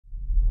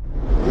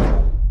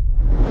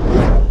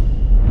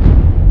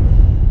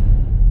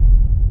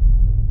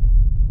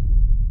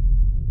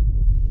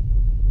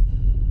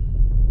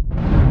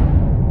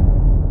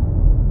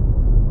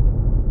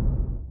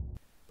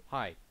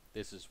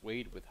This is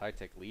Wade with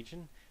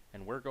HiTechLegion,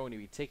 and we're going to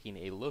be taking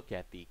a look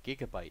at the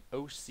Gigabyte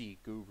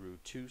OC Guru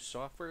 2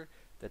 software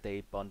that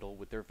they bundle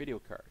with their video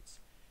cards.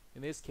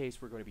 In this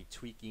case, we're going to be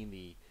tweaking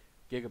the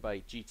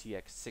Gigabyte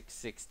GTX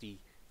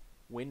 660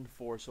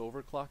 Windforce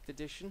Overclocked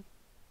Edition.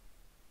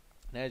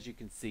 And as you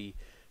can see,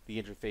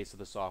 the interface of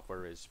the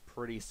software is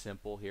pretty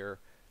simple here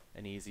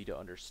and easy to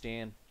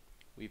understand.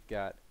 We've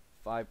got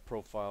 5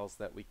 profiles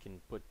that we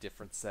can put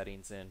different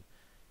settings in.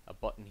 A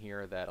button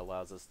here that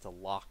allows us to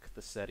lock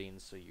the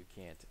settings so you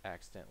can't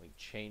accidentally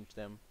change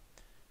them.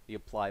 The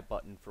apply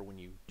button for when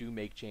you do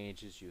make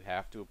changes, you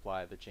have to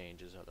apply the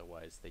changes,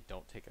 otherwise they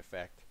don't take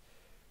effect.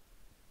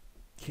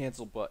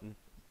 Cancel button,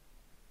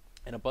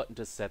 and a button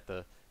to set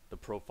the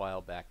profile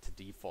back to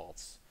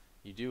defaults.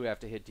 You do have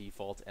to hit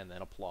default and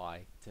then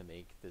apply to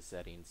make the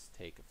settings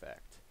take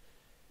effect.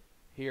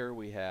 Here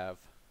we have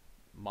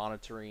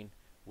monitoring,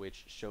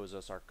 which shows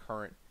us our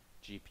current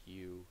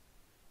GPU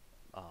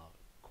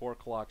core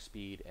clock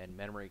speed and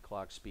memory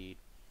clock speed.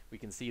 We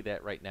can see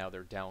that right now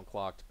they're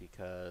downclocked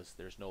because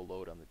there's no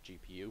load on the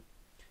GPU.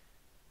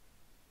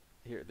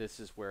 Here, this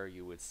is where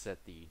you would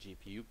set the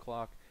GPU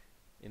clock.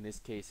 In this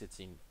case, it's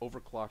in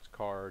overclocked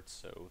cards,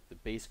 so the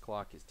base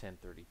clock is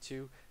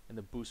 1032 and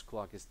the boost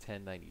clock is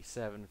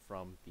 1097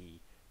 from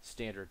the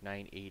standard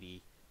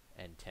 980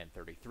 and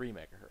 1033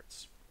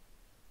 megahertz.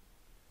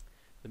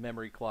 The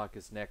memory clock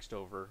is next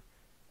over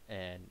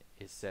and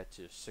is set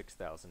to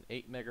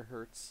 6008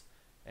 megahertz.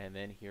 And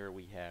then here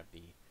we have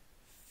the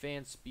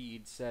fan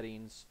speed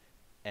settings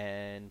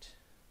and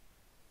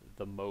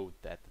the mode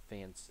that the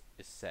fan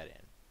is set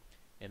in.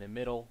 In the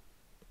middle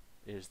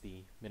is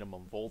the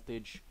minimum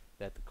voltage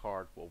that the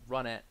card will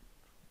run at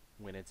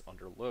when it's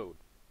under load.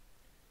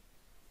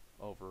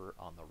 Over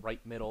on the right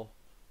middle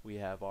we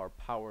have our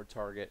power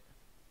target,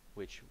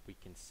 which we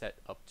can set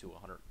up to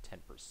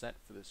 110%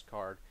 for this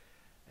card,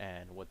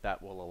 and what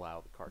that will allow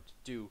the card to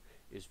do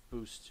is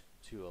boost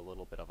to a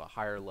little bit of a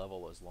higher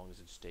level as long as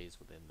it stays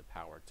within the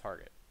power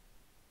target.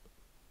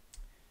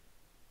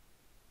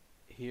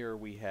 Here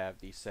we have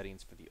the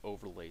settings for the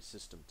overlay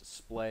system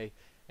display,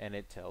 and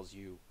it tells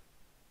you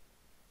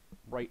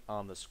right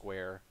on the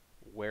square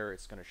where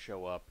it's going to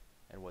show up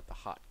and what the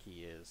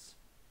hotkey is.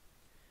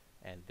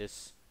 And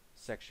this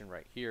section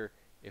right here,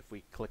 if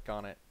we click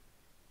on it,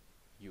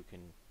 you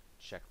can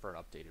check for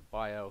an updated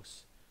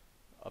BIOS,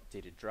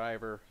 updated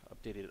driver,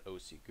 updated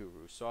OC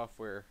Guru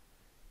software,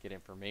 get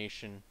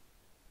information,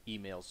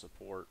 email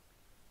support,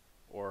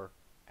 or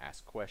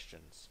ask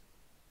questions.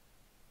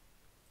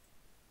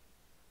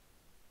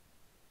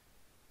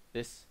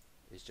 This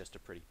is just a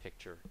pretty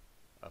picture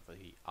of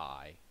the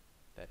eye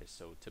that is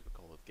so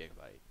typical of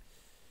Gigabyte.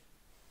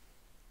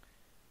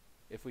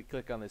 If we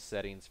click on the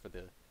settings for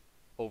the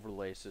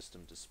overlay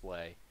system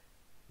display,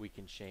 we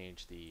can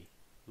change the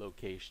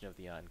location of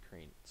the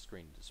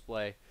on-screen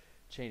display,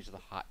 change the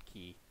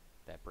hotkey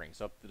that brings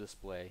up the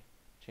display,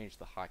 change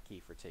the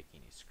hotkey for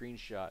taking a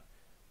screenshot,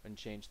 and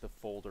change the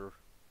folder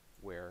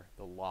where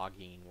the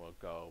logging will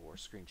go or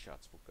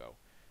screenshots will go.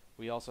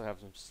 We also have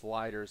some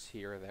sliders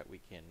here that we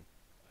can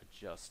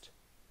adjust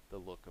the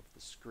look of the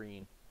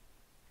screen.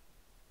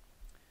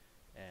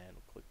 And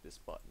we'll click this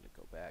button to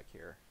go back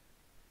here.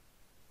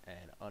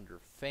 And under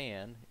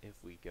fan,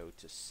 if we go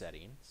to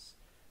settings,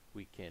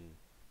 we can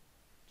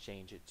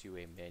change it to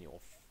a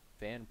manual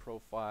fan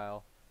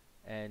profile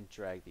and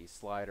drag these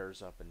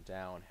sliders up and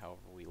down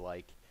however we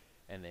like,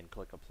 and then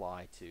click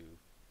apply to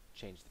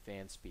change the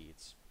fan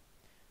speeds.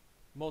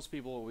 Most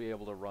people will be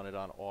able to run it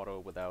on auto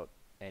without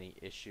any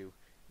issue.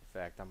 In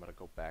fact, I'm going to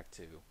go back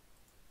to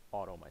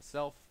auto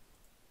myself.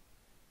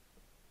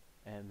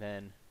 And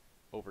then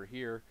over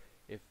here,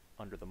 if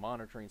under the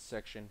monitoring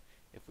section,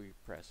 if we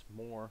press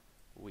more,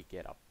 we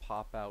get a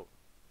pop-out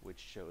which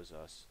shows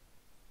us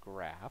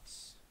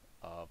graphs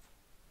of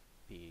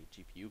the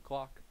GPU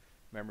clock,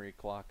 memory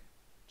clock,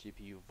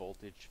 GPU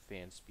voltage,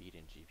 fan speed,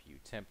 and GPU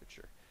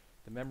temperature.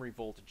 The memory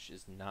voltage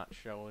is not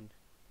shown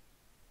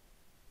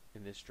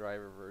in this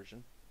driver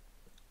version.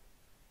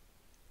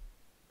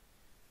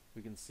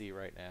 We can see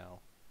right now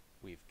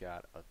we've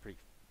got a pretty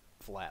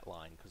flat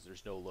line because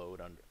there's no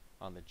load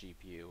on the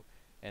GPU,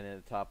 and in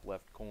the top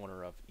left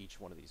corner of each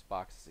one of these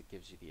boxes it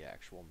gives you the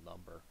actual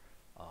number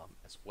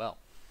as well.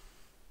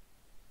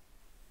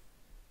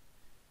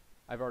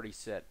 I've already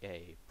set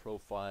a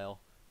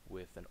profile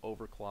with an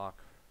overclock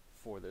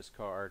for this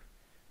card,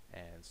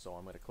 and so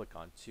I'm going to click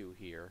on 2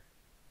 here,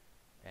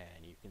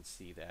 and you can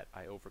see that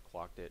I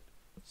overclocked it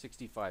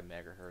 65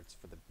 megahertz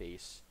for the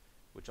base,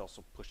 which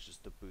also pushes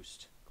the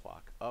boost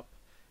clock up,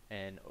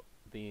 and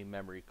the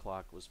memory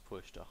clock was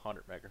pushed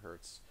 100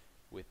 megahertz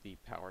with the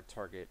power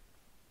target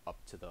up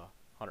to the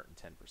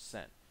 110%. I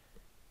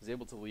was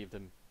able to leave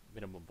the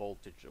minimum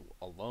voltage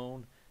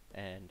alone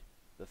and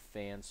the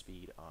fan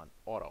speed on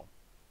auto.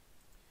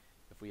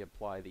 If we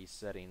apply these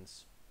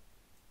settings,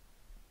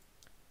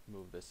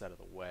 move this out of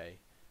the way,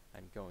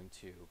 I'm going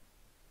to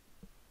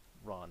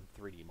run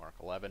 3D Mark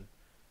 11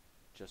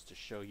 just to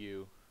show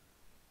you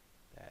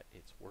that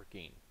it's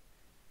working.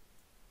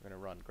 We're going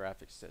to run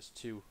graphics test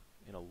 2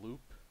 in a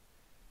loop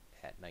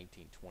at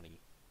 1920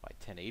 by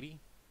 1080,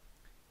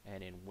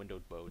 and in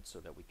windowed mode so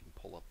that we can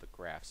pull up the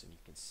graphs and you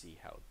can see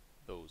how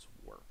those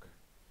work.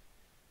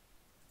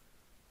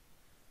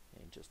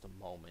 In just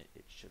a moment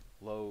it should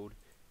load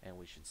and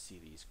we should see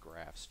these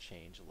graphs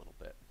change a little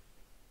bit.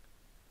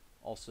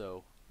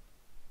 Also,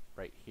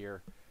 right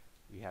here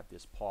we have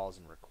this pause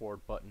and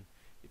record button.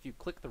 If you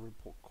click the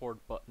record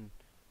button,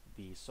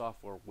 the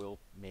software will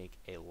make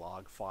a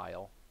log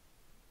file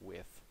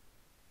with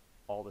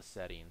all the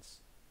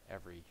settings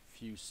every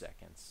few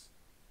seconds,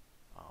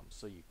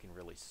 so you can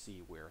really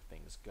see where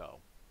things go.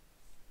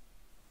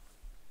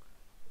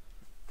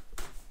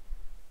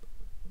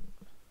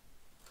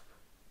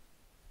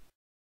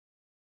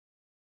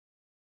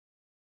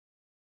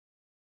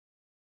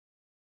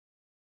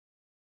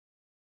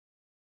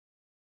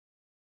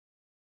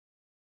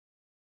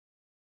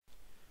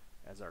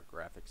 As our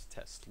graphics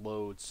test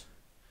loads,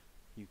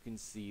 you can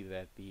see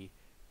that the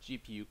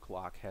GPU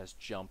clock has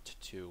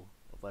jumped to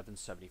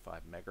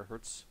 1175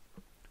 megahertz,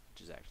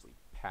 which is actually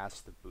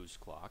past the boost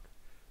clock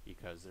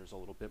because there's a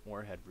little bit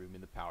more headroom in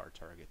the power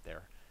target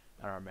there,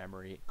 and our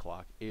memory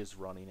clock is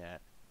running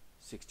at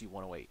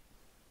 6108.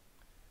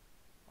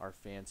 Our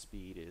fan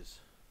speed is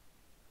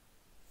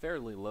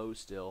fairly low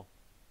still,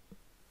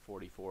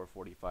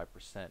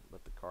 44-45%,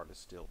 but the card is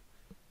still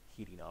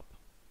heating up.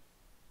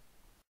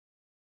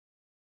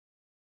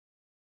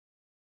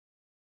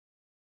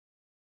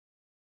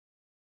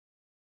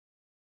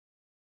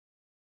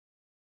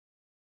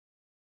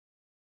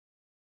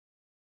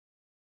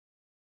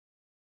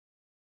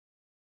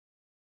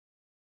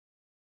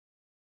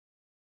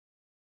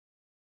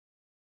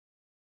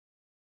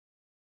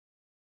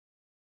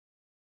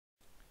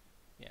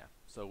 Yeah,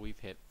 so we've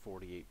hit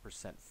 48%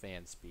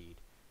 fan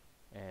speed,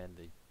 and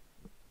the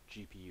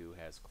GPU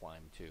has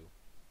climbed to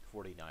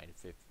 49 to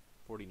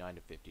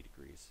 50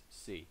 degrees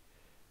C,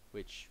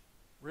 which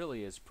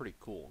really is pretty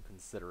cool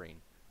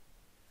considering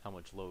how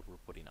much load we're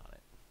putting on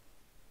it.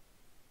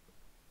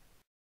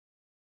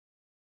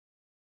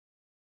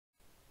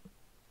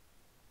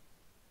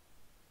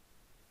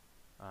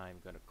 I'm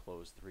going to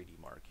close 3D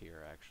Mark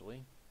here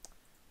actually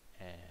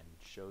and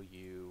show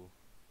you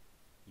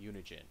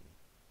Unigine.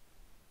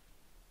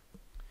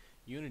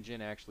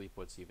 Unigine actually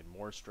puts even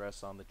more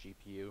stress on the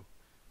GPU,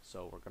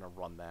 so we're going to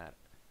run that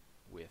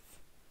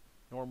with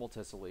normal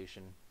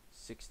tessellation,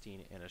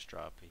 16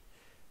 anisotropy,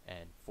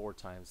 and 4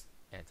 times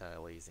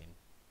anti-aliasing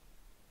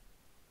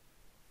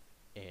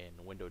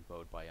in windowed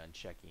mode by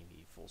unchecking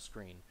the full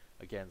screen,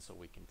 again so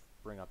we can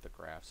bring up the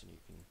graphs and you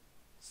can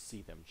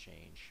see them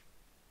change.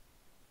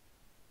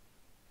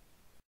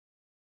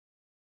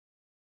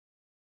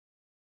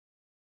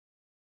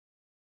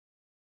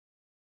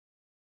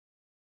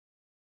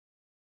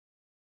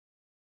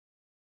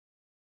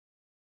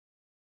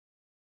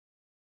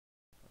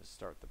 Let's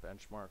start the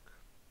benchmark.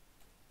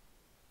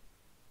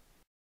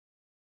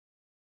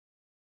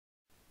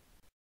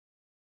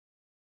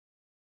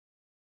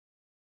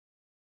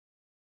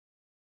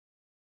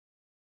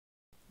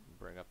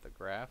 Bring up the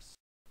graphs.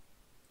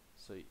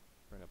 So you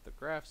bring up the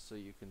graphs so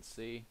you can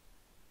see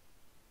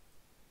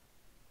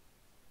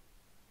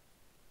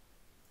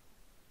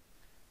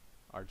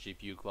our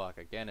GPU clock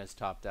again is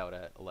topped out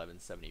at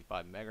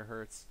 1175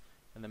 megahertz,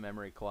 and the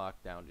memory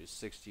clock down to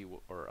 60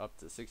 or up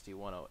to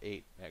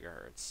 6108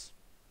 megahertz.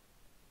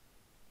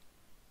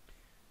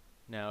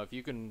 Now, if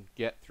you can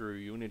get through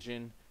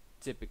Unigine,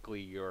 typically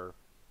your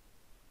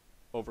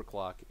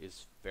overclock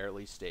is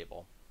fairly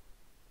stable.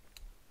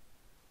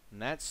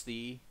 And that's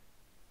the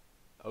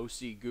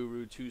OC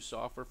Guru 2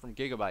 software from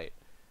Gigabyte.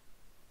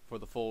 For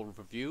the full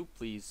review,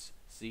 please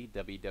see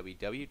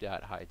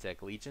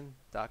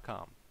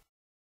www.HiTechLegion.com.